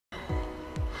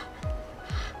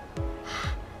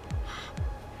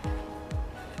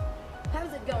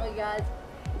Hey guys,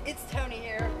 it's Tony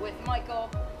here with Michael,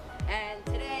 and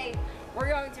today we're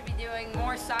going to be doing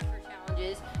more soccer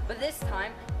challenges, but this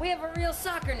time we have a real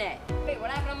soccer net. Wait, what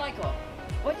happened to Michael?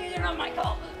 What did you do to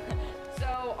Michael?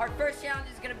 So our first challenge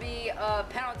is going to be a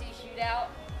penalty shootout.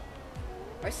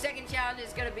 Our second challenge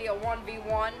is going to be a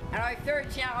 1v1, and our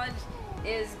third challenge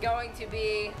is going to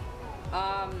be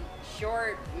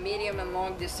short, medium, and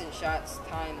long distance shots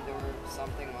timed or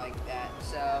something like that.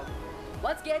 So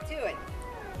let's get to it.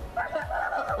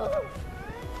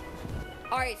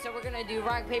 Alright, so we're gonna do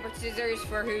rock, paper, scissors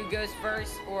for who goes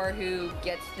first or who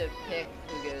gets to pick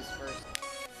who goes first.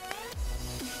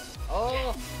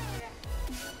 Oh!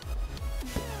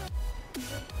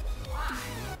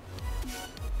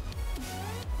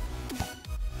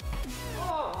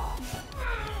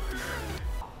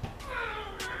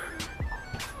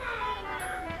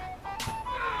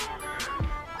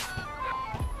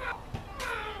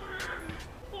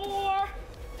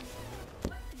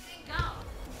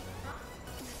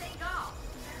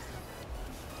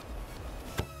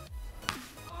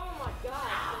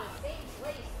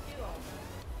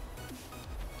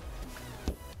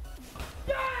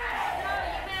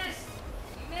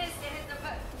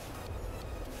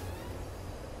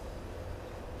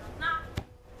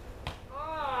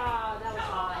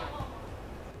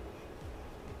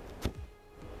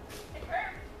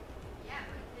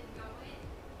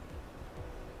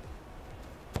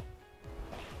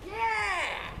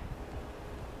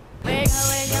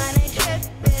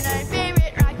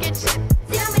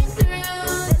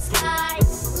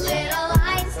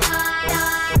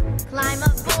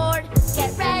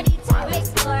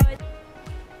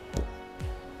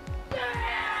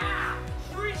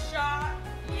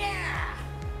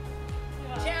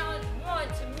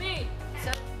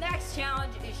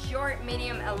 Challenge is short,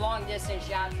 medium, and long distance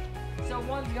shots. So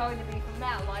one's going to be from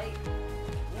that light,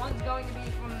 one's going to be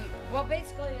from, well,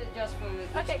 basically just from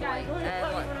each okay, guys,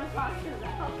 light.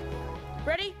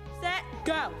 Ready, set,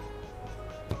 go.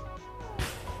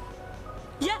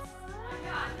 Yes. Oh my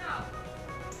God, no.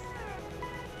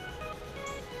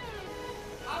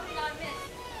 How did I miss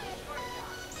this short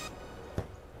shot?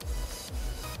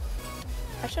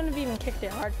 I shouldn't have even kicked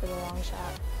it hard for the long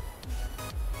shot.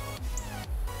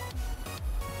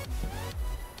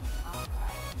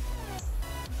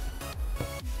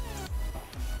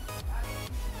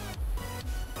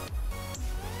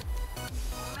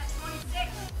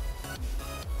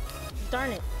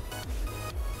 Darn it.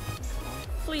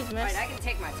 Please miss. Alright, I can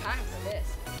take my time for this.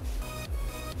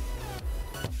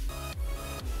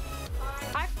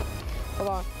 Hold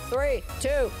on. 3, 2,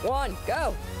 1,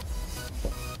 go.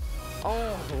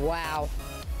 Oh, wow.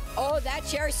 Oh, that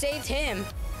chair saved him.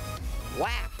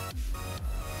 Wow.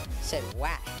 Said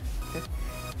wow.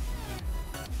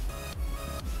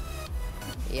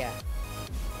 Yeah.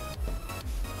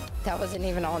 That wasn't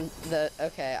even on the...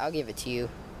 Okay, I'll give it to you.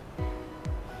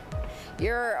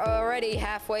 You're already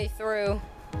halfway through.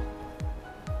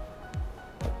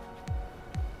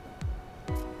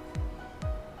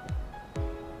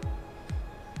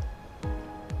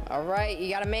 All right,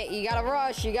 you gotta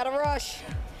rush,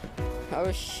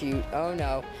 Oh shoot, oh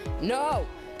no. No,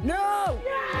 no!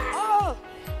 Yeah! Oh!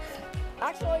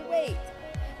 Actually, wait.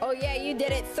 Oh yeah, you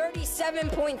did it,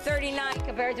 37.39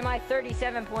 compared to my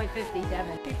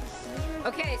 37.57.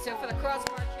 Okay, so for the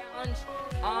crossbar challenge,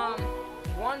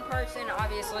 one person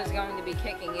obviously is going to be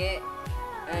kicking it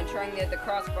and trying to get the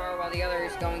crossbar while the other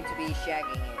is going to be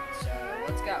shagging it. So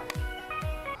let's go.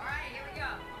 Alright, here we go.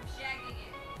 I'm shagging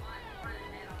it. One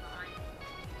and then on behind.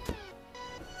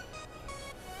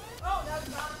 Oh, that's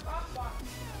not a crossbar.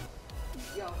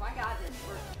 Yo, if I got this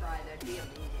first try, that'd be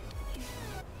amazing.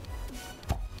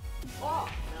 Oh,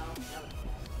 no, that was bad.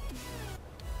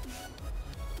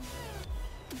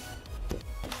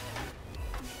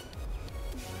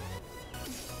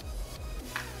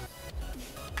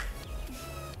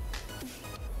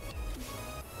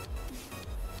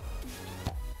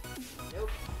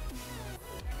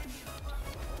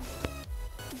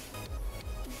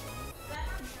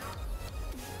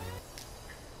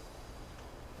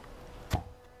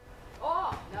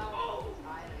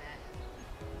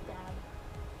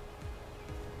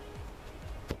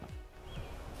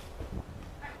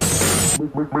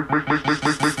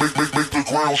 Make the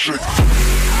ground shake.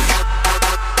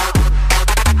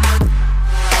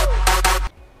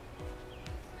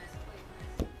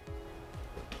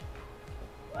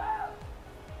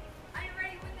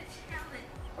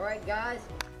 Alright guys,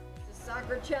 this is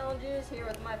Soccer Challenges here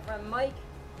with my friend Mike.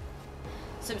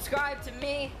 Subscribe to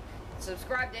me,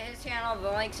 subscribe to his channel, the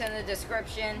link's in the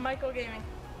description. MichaelGaming.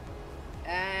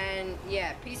 And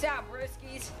yeah, peace out,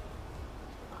 broskies.